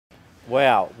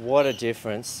Wow, what a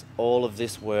difference all of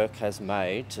this work has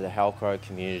made to the Halcro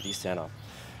Community Centre.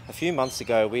 A few months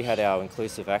ago we had our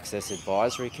Inclusive Access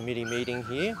Advisory Committee meeting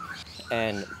here,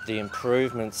 and the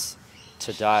improvements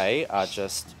today are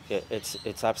just,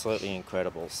 it's absolutely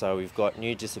incredible. So we've got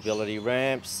new disability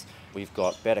ramps, we've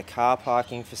got better car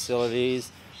parking facilities,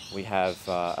 we have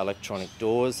electronic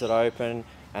doors that open,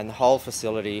 and the whole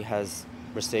facility has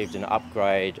received an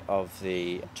upgrade of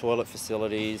the toilet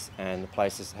facilities, and the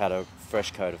place has had a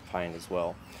fresh coat of paint as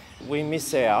well. We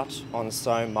miss out on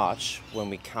so much when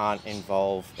we can't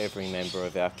involve every member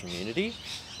of our community.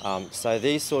 So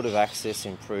these sort of access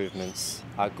improvements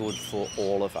are good for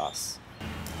all of us.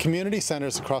 Community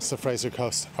centres across the Fraser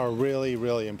Coast are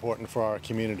really important for our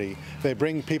community. They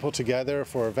bring people together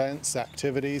for events,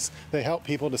 activities. They help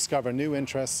people discover new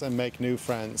interests and make new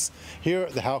friends. Here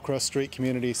at the Halcro Street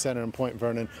Community Centre in Point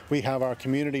Vernon, we have our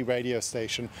community radio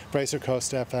station, Fraser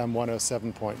Coast FM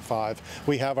 107.5.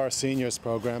 We have our seniors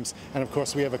programs, and of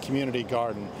course we have a community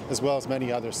garden, as well as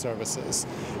many other services.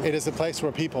 It is a place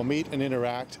where people meet and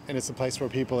interact, and it's a place where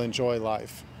people enjoy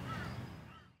life.